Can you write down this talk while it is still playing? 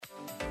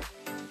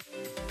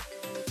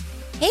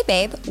Hey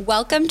babe,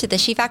 welcome to the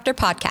She Factor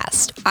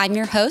podcast. I'm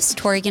your host,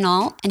 Tori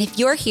Ganal, and if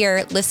you're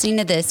here listening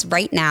to this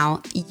right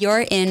now,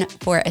 you're in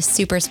for a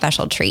super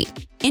special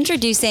treat.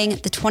 Introducing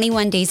the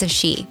 21 Days of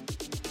She.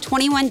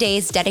 21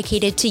 days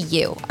dedicated to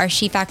you, our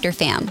She Factor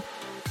fam,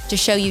 to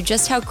show you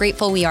just how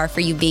grateful we are for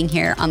you being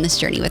here on this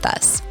journey with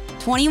us.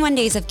 21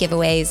 days of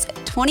giveaways,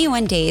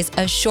 21 days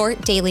of short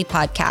daily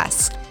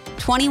podcasts,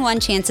 21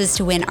 chances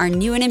to win our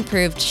new and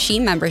improved She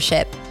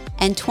membership,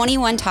 and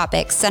 21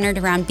 topics centered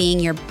around being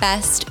your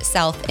best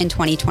self in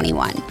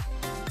 2021.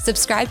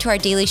 Subscribe to our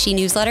daily She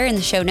newsletter in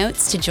the show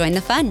notes to join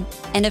the fun.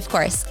 And of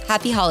course,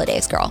 happy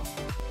holidays, girl.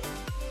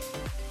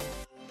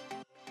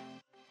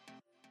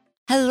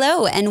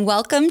 Hello, and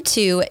welcome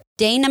to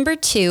day number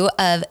 2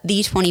 of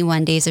the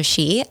 21 Days of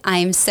She.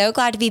 I'm so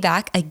glad to be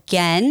back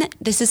again.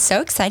 This is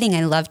so exciting.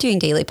 I love doing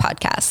daily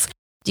podcasts.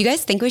 Do you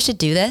guys think we should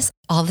do this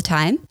all the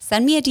time?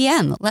 Send me a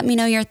DM. Let me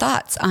know your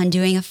thoughts on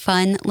doing a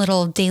fun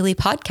little daily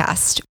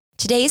podcast.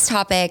 Today's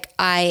topic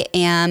I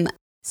am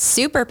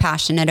super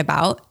passionate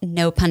about,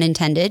 no pun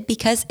intended,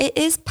 because it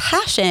is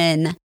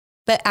passion.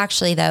 But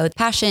actually though,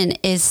 passion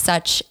is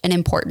such an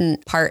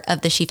important part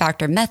of the She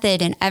Factor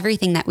method and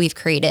everything that we've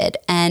created.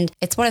 And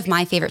it's one of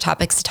my favorite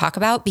topics to talk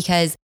about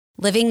because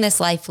living this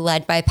life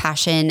led by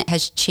passion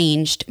has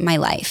changed my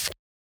life.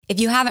 If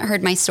you haven't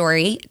heard my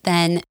story,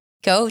 then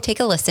go take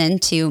a listen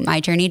to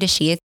my journey to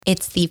She.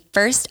 It's the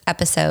first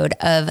episode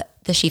of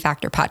the She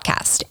Factor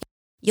podcast.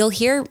 You'll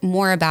hear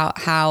more about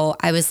how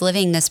I was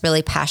living this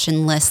really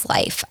passionless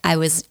life. I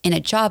was in a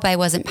job I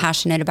wasn't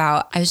passionate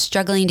about. I was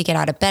struggling to get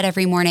out of bed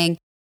every morning.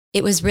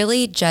 It was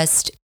really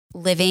just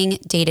living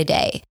day to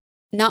day.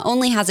 Not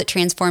only has it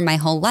transformed my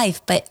whole life,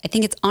 but I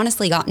think it's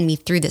honestly gotten me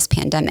through this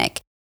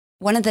pandemic.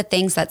 One of the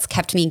things that's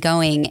kept me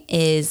going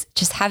is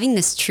just having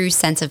this true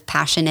sense of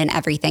passion in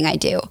everything I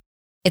do.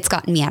 It's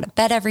gotten me out of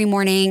bed every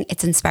morning.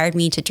 It's inspired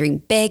me to dream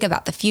big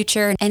about the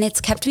future. And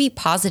it's kept me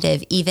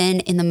positive,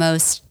 even in the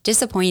most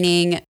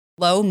disappointing,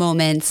 low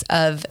moments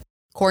of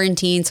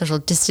quarantine, social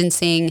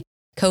distancing,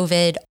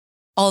 COVID,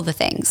 all the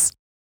things.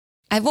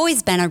 I've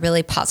always been a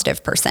really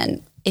positive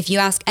person. If you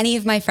ask any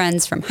of my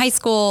friends from high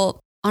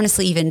school,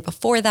 honestly, even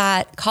before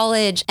that,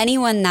 college,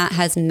 anyone that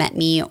has met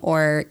me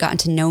or gotten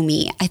to know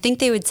me, I think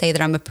they would say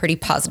that I'm a pretty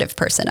positive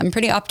person. I'm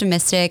pretty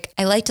optimistic.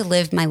 I like to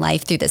live my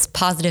life through this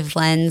positive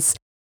lens.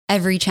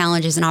 Every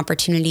challenge is an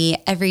opportunity.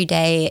 Every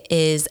day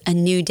is a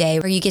new day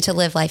where you get to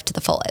live life to the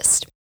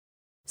fullest.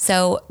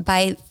 So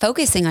by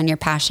focusing on your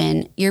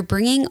passion, you're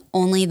bringing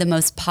only the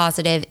most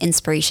positive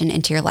inspiration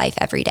into your life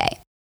every day.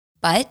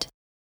 But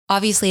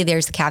obviously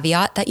there's a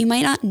caveat that you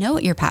might not know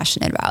what you're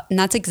passionate about. And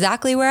that's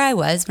exactly where I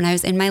was when I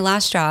was in my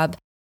last job.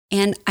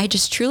 And I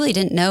just truly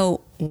didn't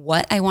know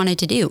what I wanted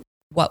to do.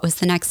 What was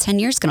the next 10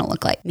 years going to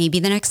look like? Maybe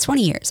the next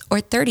 20 years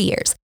or 30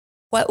 years.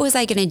 What was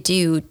I going to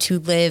do to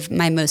live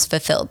my most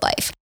fulfilled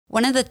life?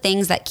 One of the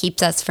things that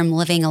keeps us from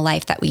living a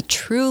life that we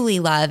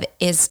truly love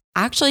is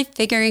actually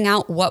figuring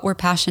out what we're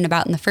passionate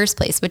about in the first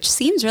place, which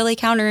seems really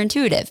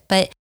counterintuitive.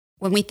 But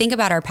when we think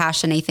about our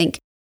passion, I think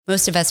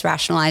most of us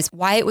rationalize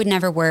why it would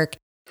never work,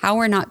 how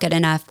we're not good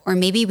enough, or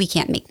maybe we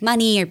can't make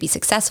money or be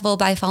successful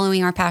by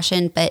following our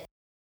passion. But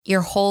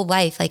your whole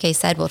life, like I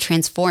said, will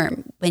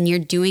transform. When you're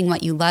doing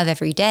what you love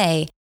every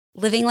day,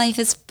 living life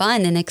is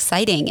fun and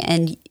exciting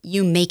and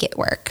you make it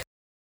work.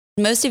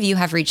 Most of you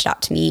have reached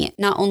out to me,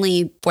 not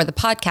only for the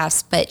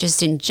podcast, but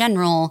just in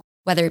general,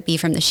 whether it be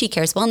from the She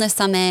Cares Wellness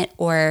Summit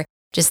or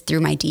just through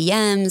my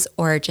DMs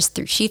or just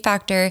through She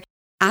Factor,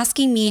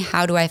 asking me,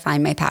 how do I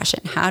find my passion?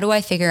 How do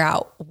I figure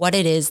out what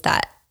it is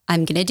that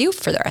I'm going to do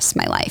for the rest of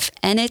my life?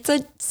 And it's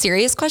a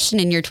serious question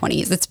in your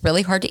 20s. It's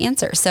really hard to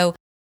answer. So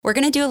we're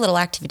going to do a little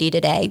activity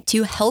today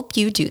to help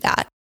you do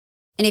that.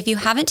 And if you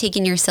haven't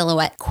taken your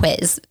silhouette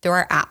quiz through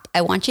our app,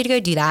 I want you to go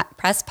do that.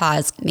 Press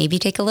pause, maybe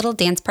take a little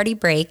dance party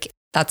break.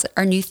 That's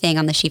our new thing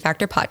on the She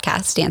Factor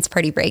podcast, dance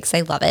party breaks. I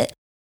love it.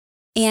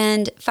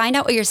 And find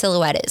out what your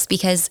silhouette is,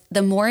 because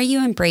the more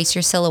you embrace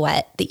your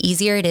silhouette, the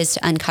easier it is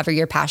to uncover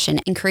your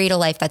passion and create a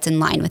life that's in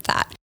line with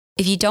that.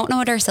 If you don't know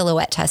what our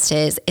silhouette test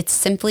is, it's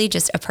simply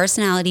just a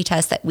personality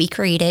test that we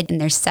created,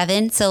 and there's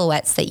 7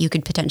 silhouettes that you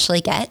could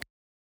potentially get.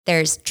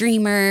 There's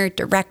dreamer,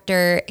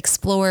 director,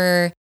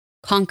 explorer,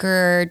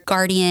 conqueror,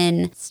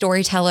 guardian,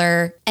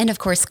 storyteller, and of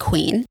course,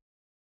 queen.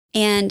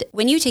 And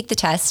when you take the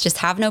test, just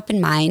have an open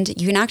mind.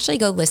 You can actually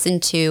go listen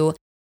to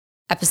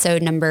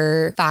episode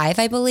number 5,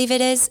 I believe it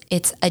is.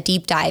 It's a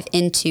deep dive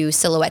into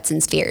silhouettes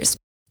and spheres.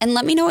 And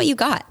let me know what you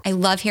got. I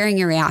love hearing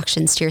your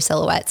reactions to your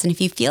silhouettes. And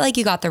if you feel like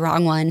you got the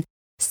wrong one,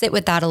 sit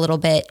with that a little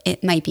bit.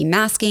 It might be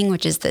masking,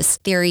 which is this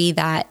theory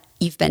that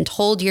you've been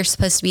told you're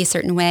supposed to be a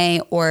certain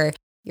way, or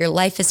your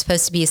life is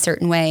supposed to be a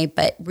certain way,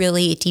 but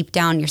really deep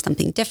down, you're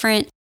something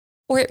different.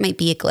 Or it might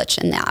be a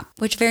glitch in the app,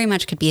 which very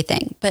much could be a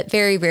thing, but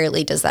very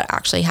rarely does that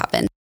actually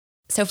happen.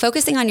 So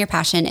focusing on your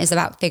passion is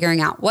about figuring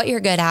out what you're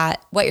good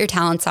at, what your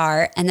talents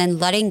are, and then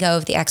letting go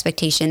of the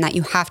expectation that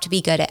you have to be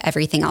good at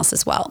everything else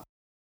as well.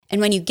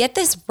 And when you get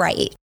this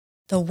right,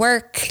 the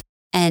work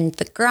and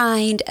the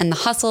grind and the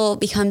hustle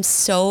becomes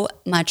so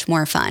much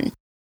more fun.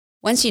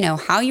 Once you know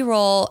how you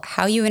roll,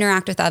 how you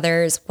interact with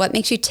others, what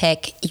makes you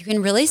tick, you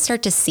can really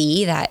start to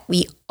see that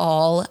we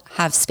all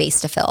have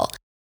space to fill.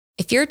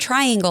 If you're a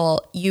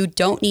triangle, you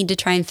don't need to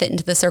try and fit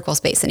into the circle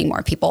space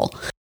anymore, people.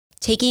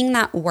 Taking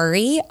that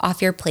worry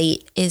off your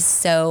plate is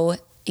so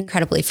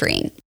incredibly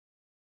freeing.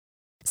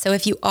 So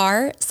if you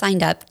are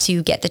signed up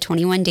to get the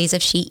 21 Days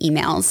of She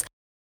emails,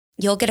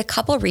 you'll get a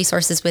couple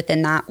resources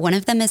within that. One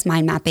of them is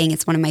mind mapping.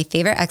 It's one of my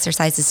favorite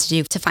exercises to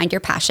do to find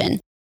your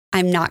passion.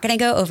 I'm not going to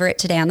go over it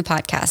today on the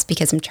podcast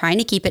because I'm trying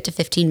to keep it to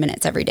 15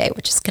 minutes every day,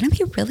 which is going to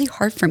be really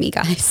hard for me,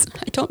 guys.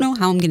 I don't know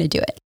how I'm going to do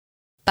it,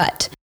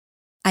 but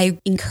I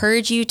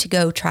encourage you to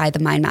go try the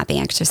mind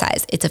mapping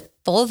exercise. It's a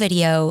full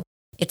video.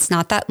 It's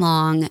not that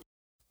long.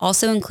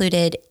 Also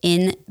included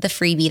in the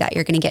freebie that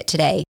you're going to get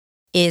today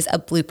is a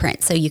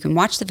blueprint. So you can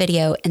watch the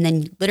video and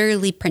then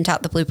literally print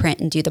out the blueprint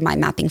and do the mind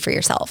mapping for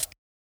yourself.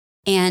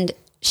 And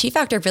She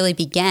Factor really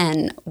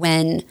began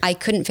when I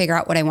couldn't figure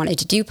out what I wanted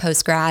to do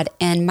post-grad,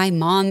 and my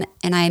mom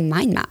and I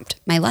mind mapped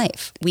my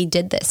life. We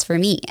did this for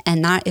me,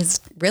 and that is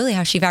really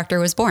how She Factor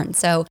was born.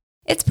 So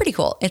it's pretty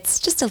cool. It's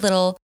just a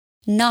little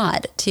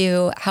nod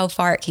to how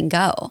far it can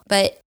go.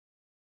 But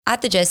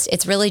at the gist,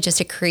 it's really just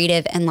a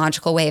creative and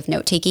logical way of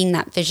note-taking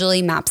that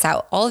visually maps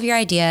out all of your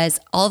ideas,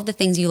 all of the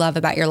things you love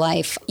about your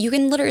life. You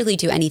can literally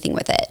do anything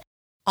with it.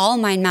 All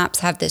mind maps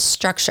have this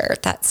structure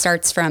that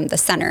starts from the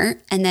center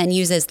and then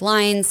uses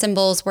lines,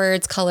 symbols,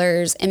 words,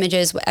 colors,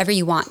 images, whatever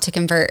you want to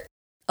convert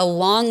a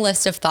long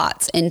list of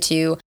thoughts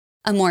into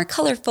a more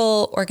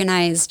colorful,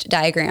 organized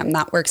diagram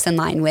that works in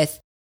line with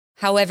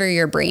however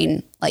your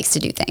brain likes to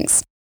do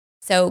things.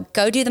 So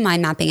go do the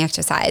mind mapping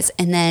exercise.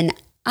 And then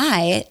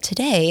I,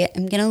 today,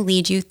 am going to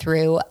lead you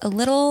through a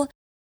little,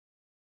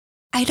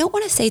 I don't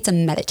want to say it's a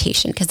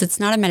meditation because it's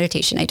not a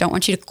meditation. I don't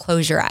want you to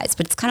close your eyes,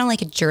 but it's kind of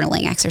like a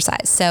journaling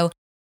exercise. So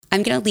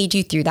I'm going to lead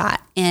you through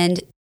that.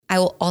 And I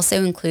will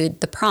also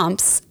include the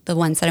prompts, the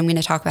ones that I'm going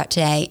to talk about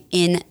today,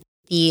 in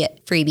the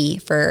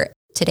freebie for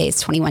today's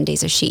 21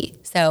 Days of She.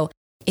 So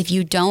if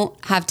you don't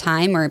have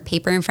time or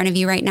paper in front of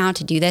you right now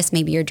to do this,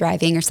 maybe you're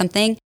driving or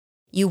something,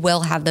 you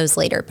will have those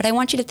later. But I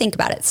want you to think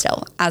about it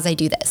still as I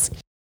do this.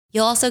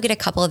 You'll also get a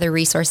couple other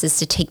resources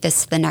to take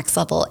this to the next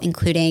level,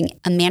 including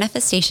a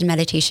manifestation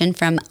meditation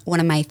from one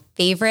of my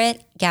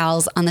favorite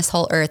gals on this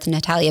whole earth,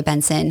 Natalia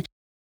Benson.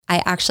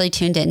 I actually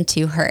tuned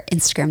into her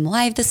Instagram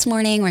live this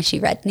morning where she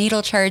read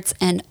natal charts,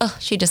 and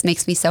she just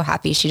makes me so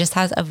happy. She just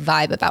has a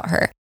vibe about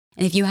her.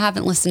 And if you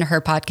haven't listened to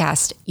her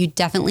podcast, you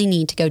definitely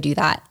need to go do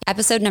that.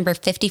 Episode number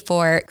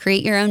 54,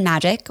 Create Your Own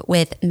Magic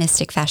with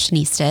Mystic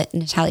Fashionista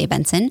Natalia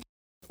Benson.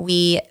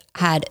 We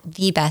had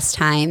the best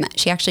time.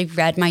 She actually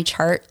read my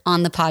chart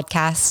on the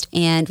podcast,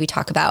 and we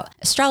talk about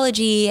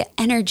astrology,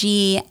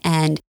 energy,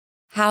 and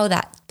how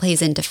that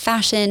plays into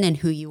fashion and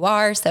who you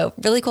are. So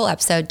really cool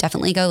episode.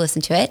 Definitely go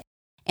listen to it.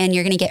 And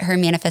you're going to get her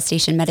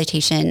manifestation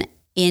meditation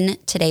in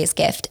today's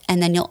gift.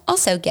 And then you'll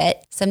also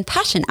get some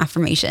passion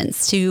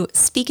affirmations to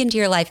speak into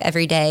your life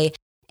every day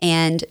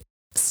and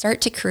start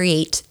to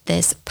create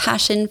this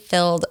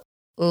passion-filled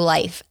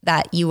life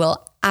that you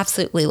will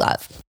absolutely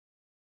love.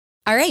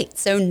 All right.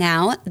 So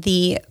now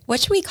what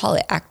should we call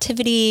it?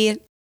 Activity,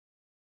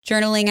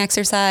 journaling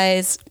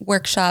exercise,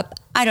 workshop,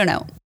 I don't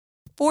know.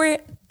 For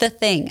the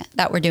thing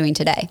that we're doing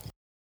today,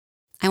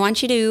 I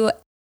want you to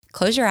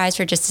close your eyes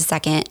for just a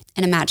second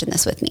and imagine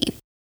this with me.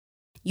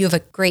 You have a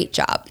great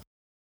job.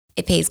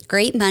 It pays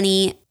great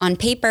money. On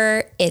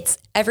paper, it's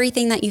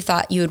everything that you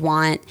thought you would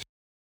want.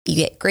 You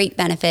get great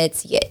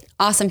benefits, you get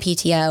awesome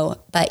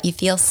PTO, but you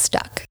feel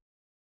stuck,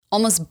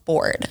 almost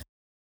bored.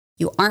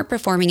 You aren't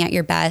performing at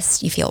your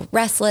best. You feel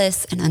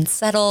restless and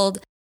unsettled,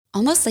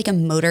 almost like a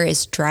motor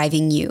is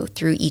driving you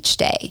through each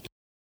day.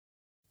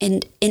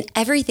 And in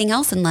everything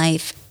else in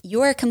life,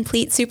 you're a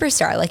complete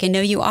superstar, like I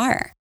know you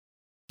are.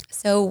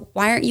 So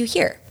why aren't you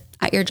here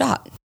at your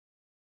job?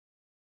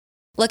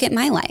 Look at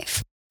my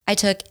life. I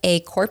took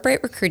a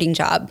corporate recruiting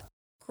job,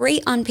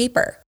 great on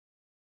paper,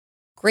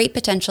 great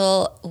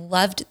potential,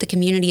 loved the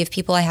community of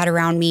people I had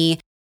around me,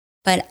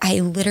 but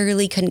I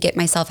literally couldn't get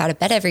myself out of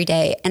bed every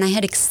day. And I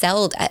had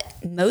excelled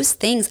at most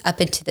things up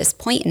until this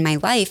point in my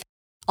life.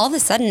 All of a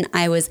sudden,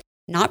 I was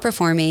not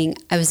performing,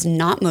 I was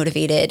not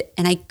motivated,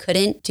 and I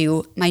couldn't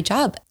do my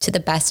job to the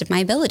best of my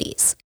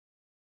abilities.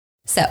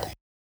 So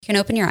you can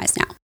open your eyes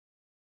now.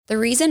 The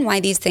reason why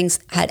these things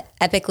had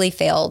epically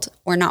failed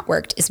or not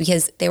worked is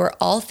because they were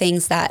all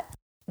things that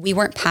we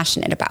weren't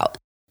passionate about.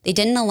 They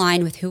didn't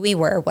align with who we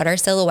were, what our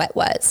silhouette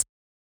was.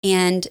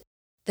 And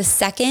the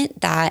second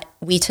that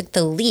we took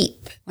the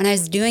leap, when I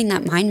was doing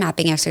that mind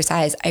mapping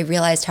exercise, I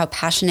realized how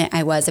passionate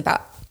I was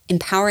about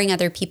empowering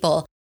other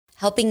people,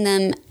 helping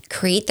them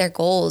create their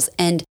goals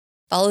and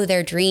follow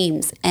their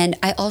dreams. And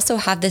I also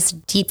have this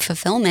deep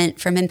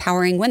fulfillment from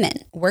empowering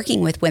women,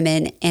 working with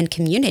women and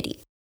community.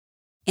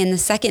 And the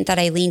second that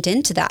I leaned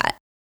into that,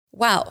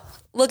 wow,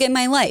 look at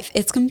my life.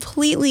 It's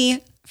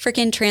completely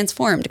freaking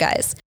transformed,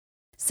 guys.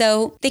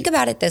 So think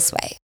about it this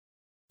way.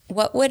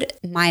 What would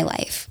my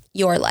life,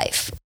 your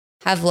life,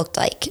 have looked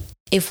like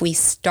if we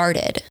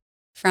started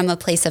from a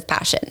place of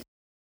passion?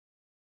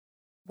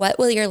 What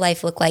will your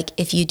life look like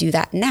if you do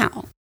that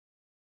now?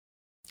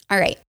 All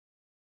right,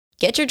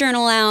 get your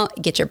journal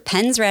out, get your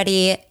pens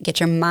ready, get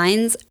your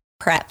minds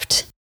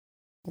prepped.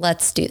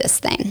 Let's do this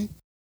thing.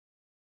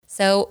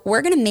 So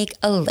we're going to make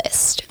a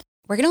list.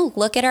 We're going to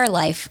look at our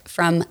life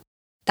from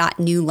that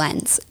new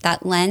lens,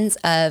 that lens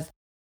of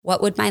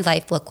what would my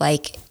life look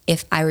like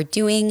if I were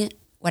doing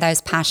what I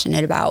was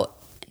passionate about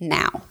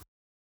now.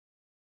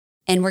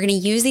 And we're going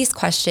to use these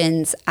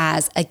questions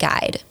as a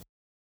guide.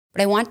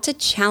 But I want to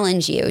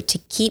challenge you to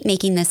keep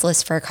making this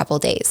list for a couple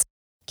days.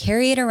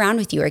 Carry it around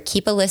with you or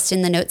keep a list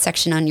in the notes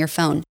section on your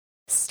phone.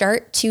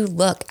 Start to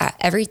look at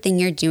everything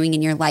you're doing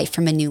in your life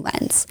from a new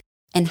lens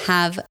and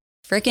have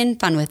freaking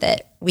fun with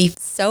it. We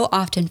so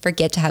often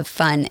forget to have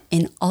fun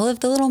in all of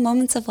the little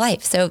moments of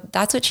life. So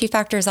that's what She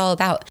Factor is all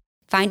about.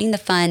 Finding the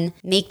fun,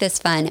 make this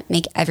fun,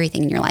 make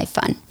everything in your life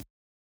fun.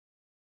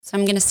 So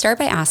I'm going to start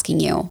by asking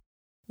you,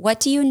 what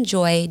do you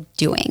enjoy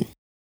doing?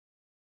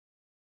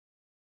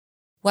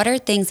 What are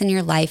things in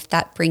your life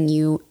that bring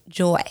you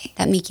joy,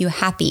 that make you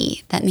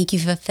happy, that make you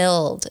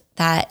fulfilled,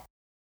 that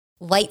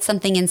light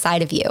something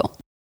inside of you?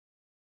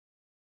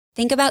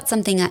 Think about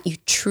something that you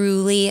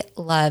truly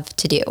love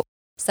to do,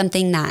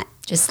 something that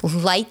just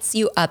lights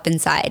you up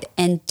inside,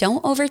 and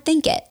don't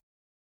overthink it.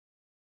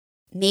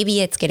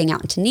 Maybe it's getting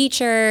out into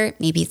nature,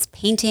 maybe it's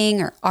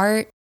painting or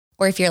art,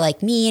 or if you're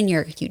like me and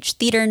you're a huge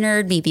theater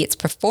nerd, maybe it's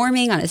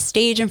performing on a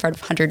stage in front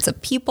of hundreds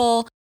of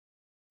people.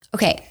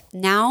 Okay,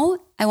 now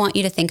I want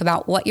you to think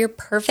about what your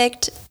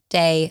perfect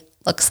day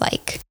looks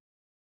like.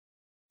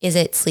 Is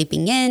it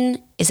sleeping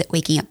in? Is it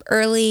waking up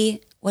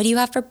early? What do you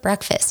have for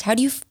breakfast? How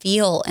do you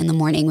feel in the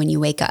morning when you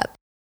wake up?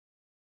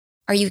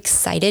 Are you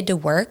excited to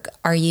work?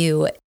 Are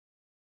you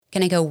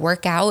going to go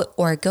work out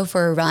or go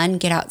for a run,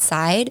 get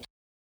outside?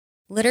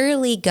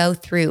 Literally go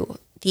through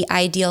the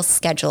ideal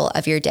schedule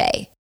of your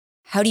day.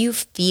 How do you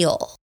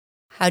feel?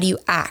 How do you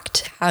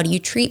act? How do you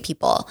treat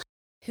people?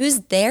 Who's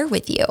there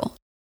with you?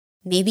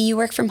 Maybe you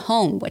work from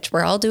home, which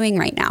we're all doing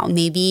right now.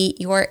 Maybe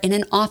you're in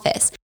an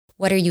office.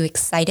 What are you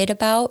excited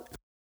about?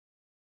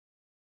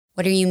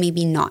 What are you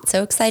maybe not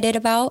so excited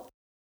about?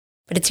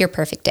 But it's your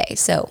perfect day.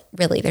 So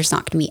really, there's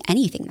not going to be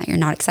anything that you're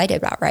not excited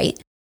about, right?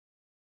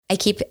 I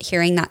keep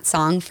hearing that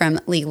song from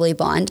Legally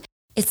Blonde.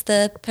 It's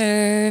the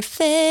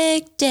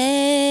perfect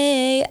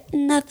day.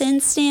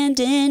 Nothing's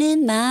standing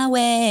in my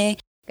way.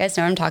 You guys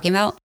know what I'm talking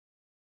about?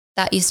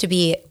 That used to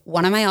be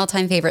one of my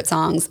all-time favorite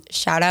songs.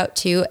 Shout out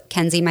to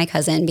Kenzie, my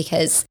cousin,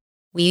 because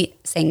we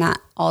sang that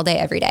all day,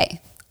 every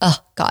day. Oh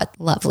God,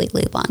 love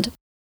Legally Blonde.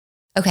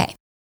 Okay,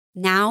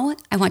 now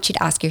I want you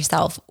to ask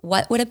yourself,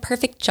 what would a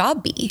perfect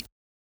job be?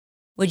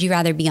 Would you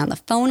rather be on the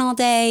phone all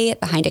day,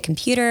 behind a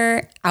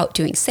computer, out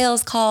doing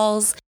sales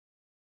calls?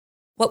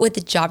 What would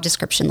the job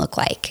description look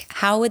like?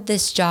 How would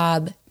this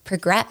job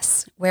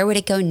progress? Where would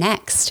it go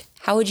next?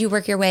 How would you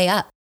work your way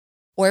up?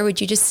 Or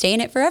would you just stay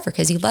in it forever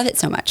because you love it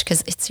so much?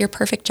 Because it's your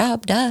perfect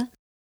job, duh.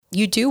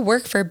 You do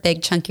work for a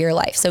big chunk of your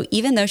life. So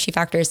even though She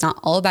Factor is not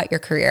all about your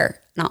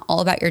career, not all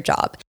about your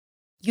job,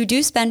 you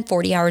do spend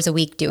 40 hours a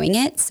week doing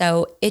it.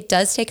 So it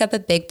does take up a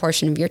big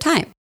portion of your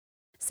time.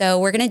 So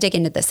we're going to dig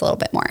into this a little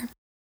bit more.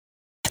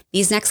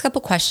 These next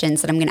couple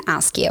questions that I'm going to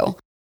ask you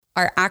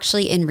are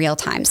actually in real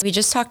time. So we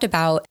just talked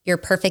about your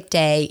perfect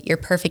day, your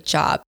perfect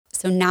job.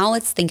 So now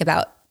let's think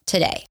about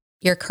today,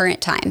 your current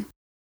time,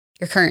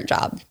 your current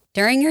job.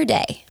 During your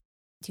day,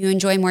 do you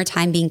enjoy more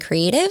time being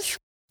creative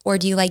or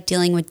do you like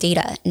dealing with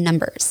data and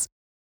numbers?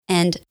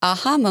 And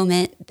aha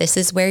moment, this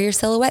is where your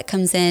silhouette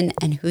comes in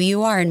and who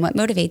you are and what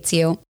motivates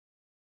you.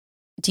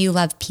 Do you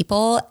love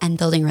people and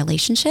building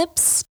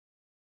relationships?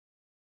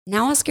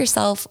 Now ask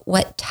yourself,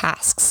 what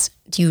tasks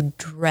do you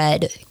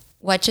dread?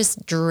 What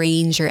just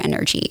drains your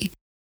energy?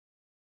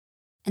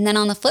 And then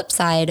on the flip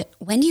side,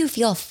 when do you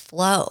feel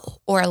flow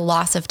or a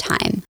loss of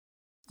time?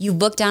 You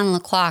look down on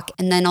the clock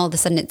and then all of a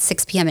sudden it's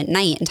 6 p.m. at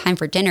night and time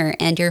for dinner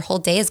and your whole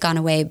day has gone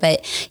away,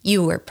 but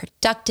you were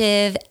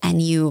productive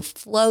and you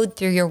flowed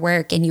through your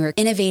work and you were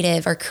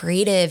innovative or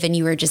creative and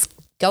you were just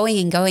going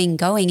and going and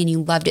going and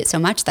you loved it so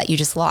much that you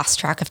just lost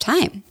track of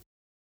time.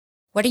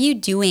 What are you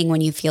doing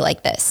when you feel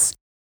like this?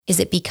 Is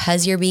it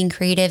because you're being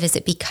creative? Is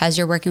it because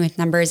you're working with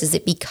numbers? Is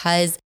it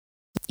because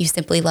you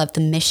simply love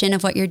the mission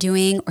of what you're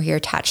doing or you're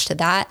attached to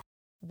that?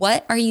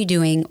 What are you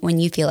doing when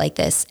you feel like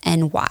this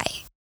and why?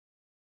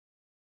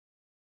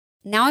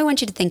 Now I want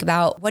you to think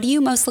about, what do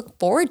you most look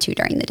forward to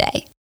during the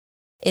day?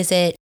 Is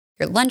it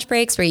your lunch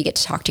breaks where you get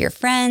to talk to your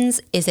friends?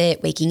 Is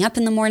it waking up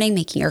in the morning,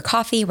 making your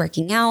coffee,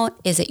 working out?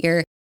 Is it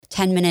your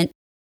 10-minute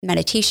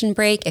meditation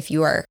break? If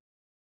you are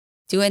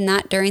doing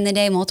that during the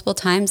day multiple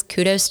times,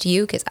 kudos to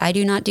you, because I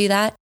do not do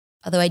that.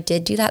 Although I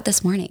did do that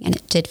this morning and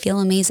it did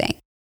feel amazing.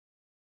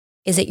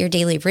 Is it your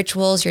daily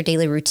rituals, your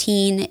daily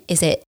routine?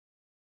 Is it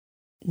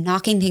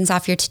knocking things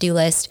off your to-do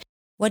list?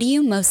 What do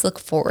you most look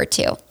forward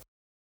to?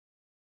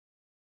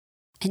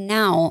 And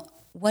now,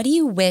 what do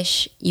you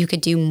wish you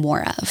could do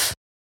more of?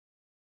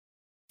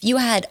 If you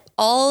had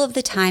all of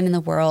the time in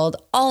the world,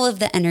 all of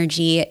the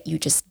energy, you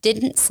just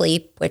didn't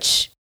sleep,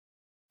 which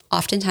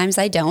oftentimes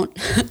I don't.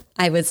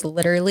 I was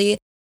literally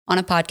on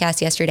a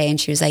podcast yesterday and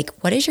she was like,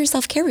 what is your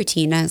self-care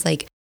routine? And I was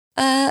like,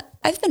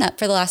 I've been up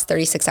for the last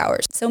 36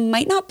 hours. So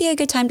might not be a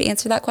good time to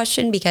answer that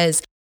question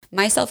because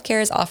my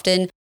self-care is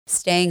often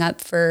staying up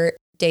for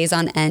days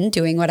on end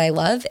doing what I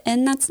love.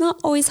 And that's not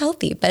always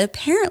healthy. But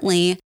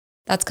apparently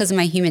that's because of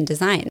my human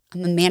design.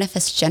 I'm a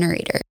manifest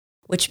generator,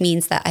 which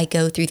means that I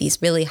go through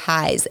these really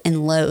highs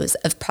and lows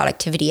of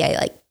productivity. I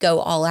like go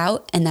all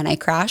out and then I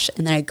crash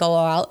and then I go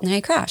all out and then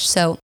I crash.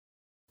 So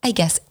I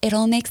guess it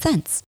all makes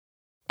sense.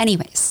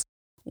 Anyways,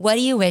 what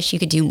do you wish you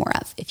could do more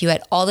of if you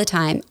had all the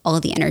time, all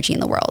the energy in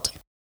the world?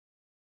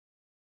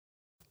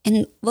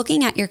 And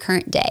looking at your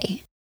current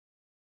day,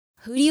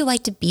 who do you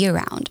like to be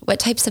around? What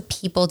types of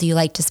people do you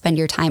like to spend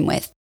your time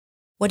with?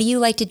 What do you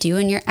like to do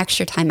in your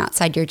extra time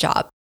outside your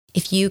job?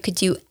 If you could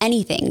do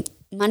anything,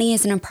 money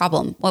isn't a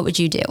problem, what would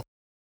you do?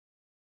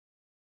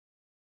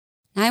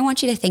 Now I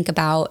want you to think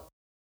about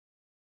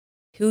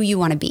who you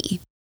want to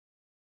be.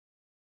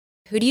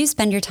 Who do you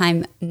spend your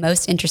time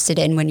most interested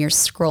in when you're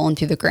scrolling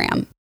through the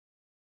gram?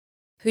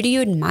 Who do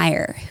you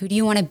admire? Who do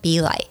you want to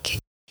be like?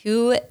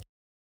 Who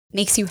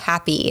makes you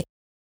happy?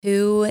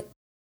 Who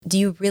do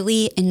you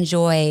really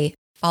enjoy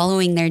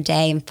following their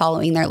day and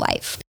following their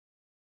life?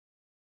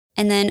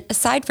 And then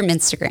aside from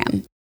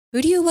Instagram,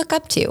 who do you look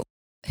up to?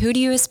 Who do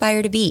you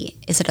aspire to be?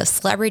 Is it a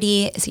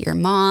celebrity? Is it your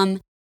mom,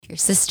 your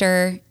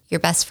sister, your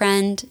best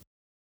friend?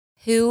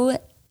 Who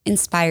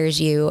inspires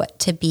you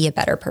to be a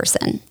better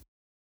person?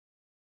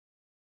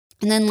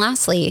 And then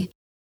lastly,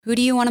 who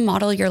do you want to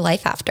model your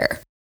life after?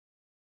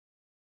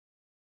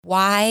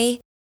 Why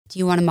do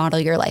you want to model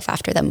your life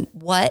after them?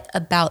 What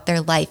about their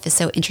life is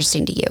so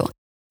interesting to you?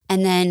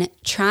 And then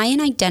try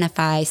and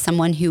identify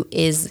someone who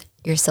is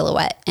your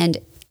silhouette. And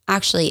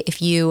actually,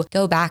 if you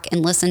go back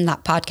and listen to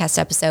that podcast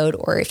episode,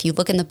 or if you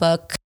look in the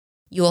book,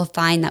 you will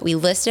find that we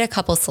listed a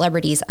couple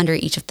celebrities under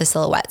each of the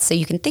silhouettes. So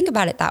you can think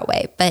about it that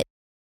way. But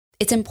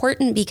it's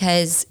important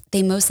because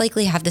they most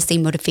likely have the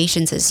same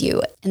motivations as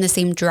you and the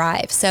same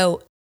drive.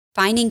 So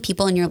finding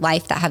people in your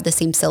life that have the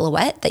same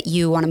silhouette that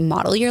you want to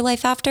model your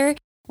life after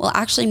will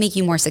actually make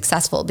you more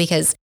successful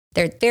because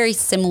they're a very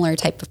similar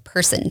type of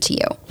person to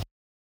you.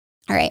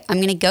 All right, I'm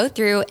going to go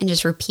through and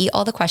just repeat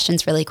all the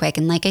questions really quick.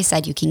 And like I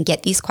said, you can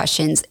get these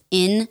questions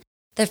in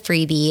the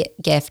freebie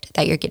gift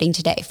that you're getting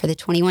today for the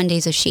 21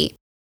 Days of She.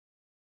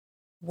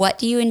 What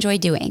do you enjoy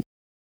doing?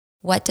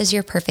 What does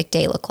your perfect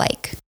day look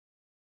like?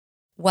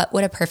 What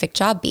would a perfect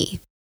job be?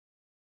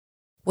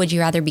 Would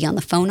you rather be on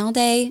the phone all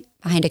day,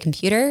 behind a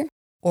computer,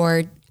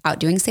 or out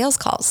doing sales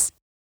calls?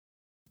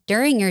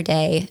 During your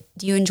day,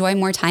 do you enjoy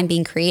more time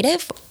being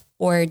creative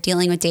or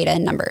dealing with data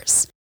and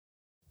numbers?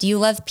 Do you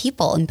love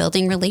people and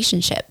building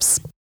relationships?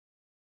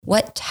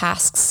 What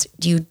tasks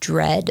do you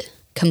dread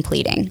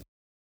completing?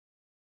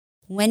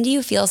 When do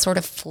you feel sort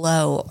of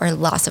flow or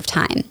loss of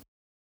time?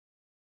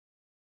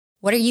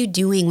 What are you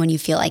doing when you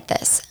feel like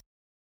this?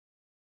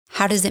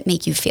 How does it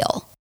make you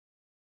feel?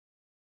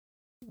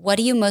 What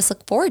do you most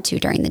look forward to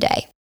during the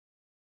day?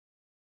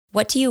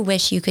 What do you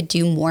wish you could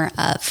do more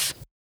of?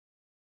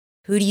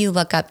 Who do you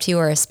look up to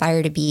or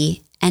aspire to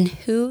be? And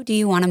who do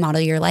you want to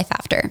model your life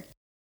after?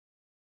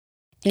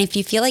 And if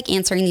you feel like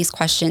answering these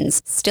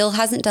questions still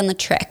hasn't done the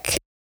trick,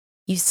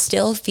 you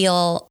still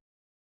feel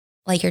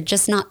like you're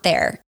just not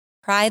there,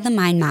 try the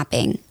mind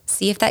mapping.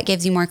 See if that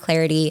gives you more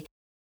clarity.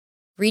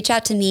 Reach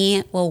out to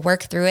me. We'll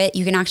work through it.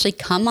 You can actually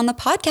come on the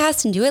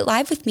podcast and do it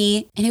live with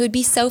me. And it would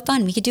be so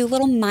fun. We could do a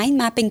little mind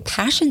mapping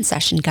passion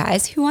session,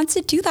 guys. Who wants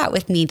to do that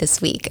with me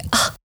this week?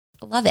 Oh,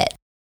 I love it.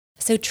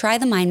 So try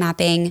the mind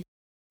mapping,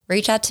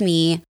 reach out to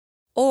me,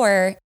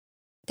 or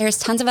there's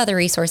tons of other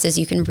resources.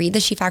 You can read the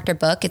She Factor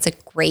book. It's a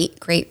great,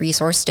 great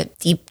resource to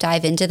deep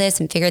dive into this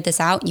and figure this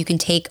out. You can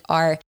take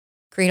our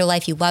Create a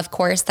Life You Love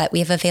course that we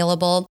have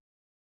available.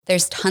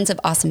 There's tons of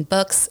awesome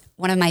books.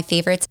 One of my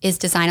favorites is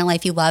Design a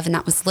Life You Love, and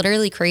that was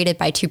literally created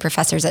by two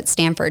professors at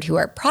Stanford who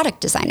are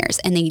product designers,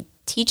 and they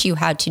teach you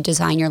how to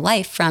design your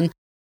life from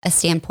a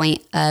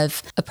standpoint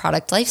of a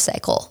product life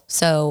cycle.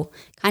 So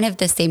kind of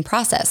the same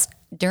process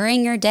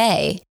during your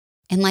day.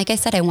 And like I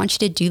said, I want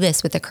you to do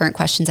this with the current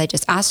questions I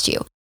just asked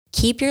you.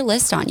 Keep your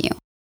list on you.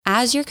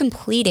 As you're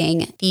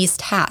completing these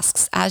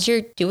tasks, as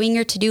you're doing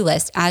your to-do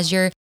list, as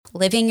you're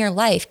living your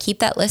life, keep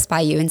that list by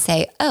you and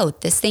say, oh,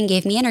 this thing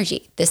gave me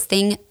energy. This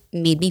thing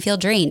made me feel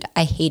drained.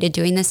 I hated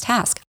doing this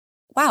task.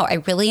 Wow, I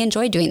really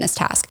enjoyed doing this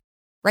task.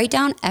 Write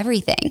down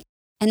everything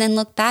and then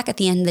look back at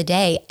the end of the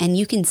day and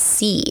you can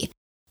see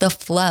the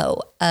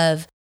flow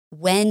of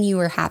when you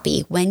were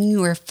happy, when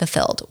you were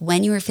fulfilled,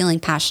 when you were feeling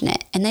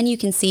passionate. And then you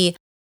can see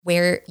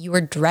where you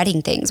were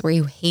dreading things, where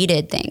you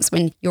hated things,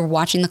 when you were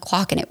watching the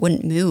clock and it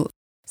wouldn't move.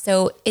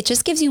 So it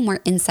just gives you more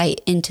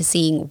insight into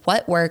seeing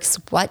what works,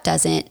 what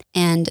doesn't.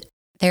 And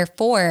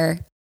therefore,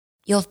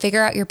 you'll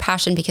figure out your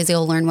passion because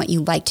you'll learn what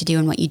you like to do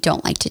and what you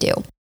don't like to do.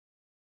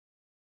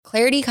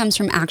 Clarity comes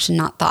from action,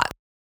 not thought.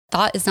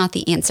 Thought is not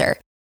the answer.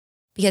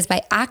 Because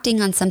by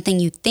acting on something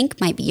you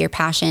think might be your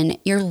passion,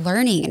 you're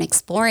learning and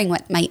exploring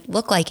what might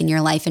look like in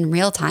your life in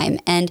real time.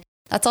 And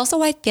that's also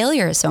why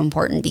failure is so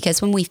important,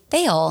 because when we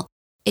fail,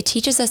 it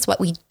teaches us what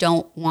we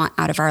don't want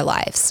out of our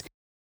lives.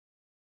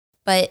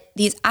 But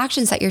these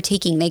actions that you're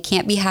taking, they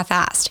can't be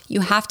half-assed.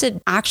 You have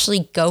to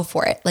actually go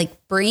for it.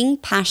 Like bring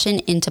passion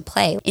into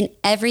play in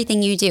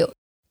everything you do.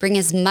 Bring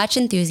as much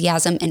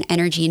enthusiasm and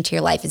energy into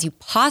your life as you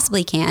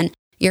possibly can.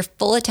 Your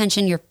full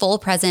attention, your full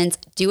presence.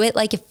 Do it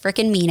like you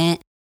freaking mean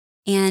it.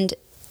 And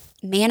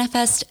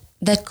manifest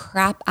the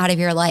crap out of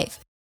your life.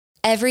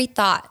 Every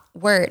thought,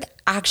 word,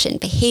 action,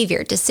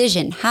 behavior,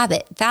 decision,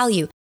 habit,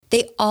 value,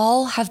 they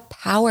all have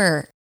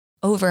power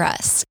over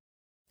us,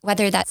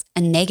 whether that's a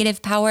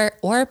negative power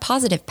or a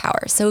positive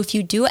power. So if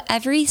you do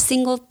every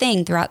single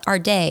thing throughout our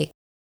day,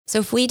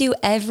 throughout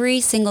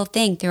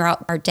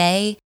our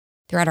day,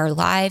 throughout our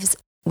lives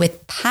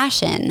with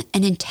passion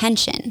and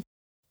intention,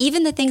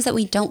 even the things that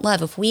we don't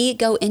love, if we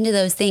go into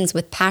those things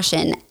with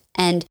passion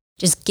and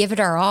just give it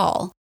our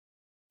all,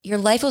 your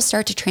life will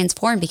start to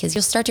transform because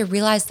you'll start to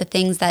realize the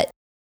things that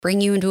bring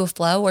you into a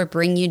flow or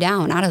bring you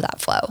down out of that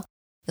flow.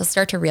 You'll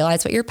start to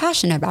realize what you're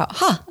passionate about.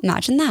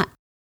 Imagine that.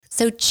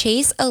 So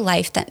chase a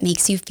life that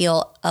makes you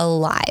feel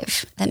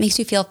alive, that makes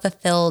you feel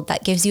fulfilled,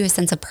 that gives you a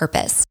sense of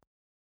purpose.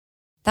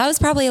 That was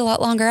probably a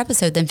lot longer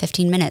episode than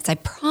 15 minutes. I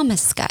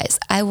promise, guys,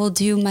 I will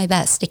do my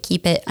best to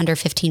keep it under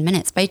 15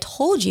 minutes. But I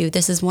told you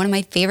this is one of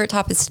my favorite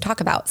topics to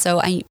talk about.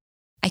 So I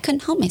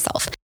couldn't help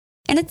myself.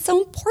 And it's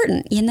so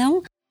important,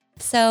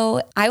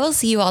 So I will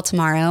see you all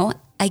tomorrow.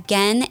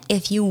 Again,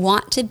 if you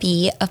want to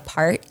be a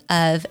part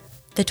of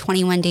the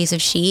 21 Days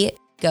of She,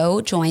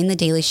 go join the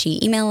Daily She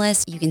email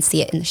list. You can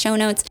see it in the show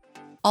notes.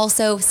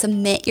 Also,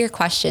 submit your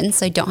questions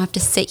so I don't have to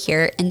sit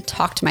here and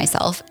talk to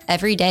myself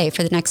every day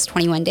for the next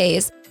 21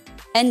 days.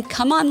 And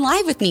come on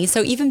live with me.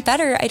 So even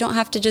better, I don't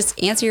have to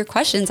just answer your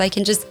questions. I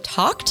can just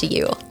talk to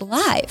you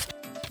live.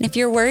 And if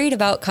you're worried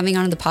about coming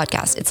on the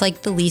podcast, it's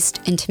like the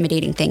least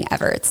intimidating thing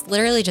ever. It's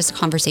literally just a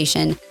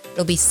conversation.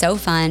 It'll be so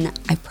fun.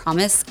 I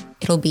promise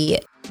it'll be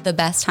the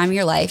best time of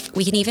your life.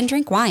 We can even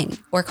drink wine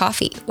or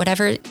coffee,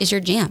 whatever is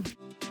your jam.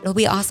 It'll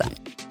be awesome.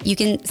 You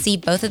can see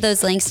both of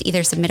those links to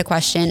either submit a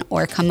question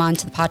or come on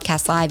to the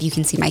podcast live. You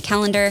can see my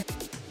calendar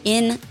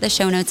in the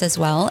show notes as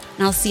well.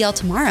 And I'll see y'all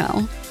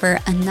tomorrow for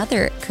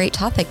another great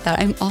topic that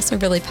I'm also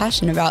really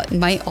passionate about. It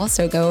might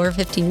also go over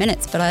 15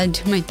 minutes, but I'll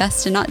do my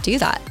best to not do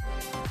that.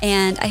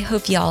 And I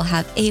hope y'all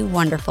have a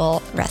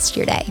wonderful rest of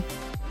your day.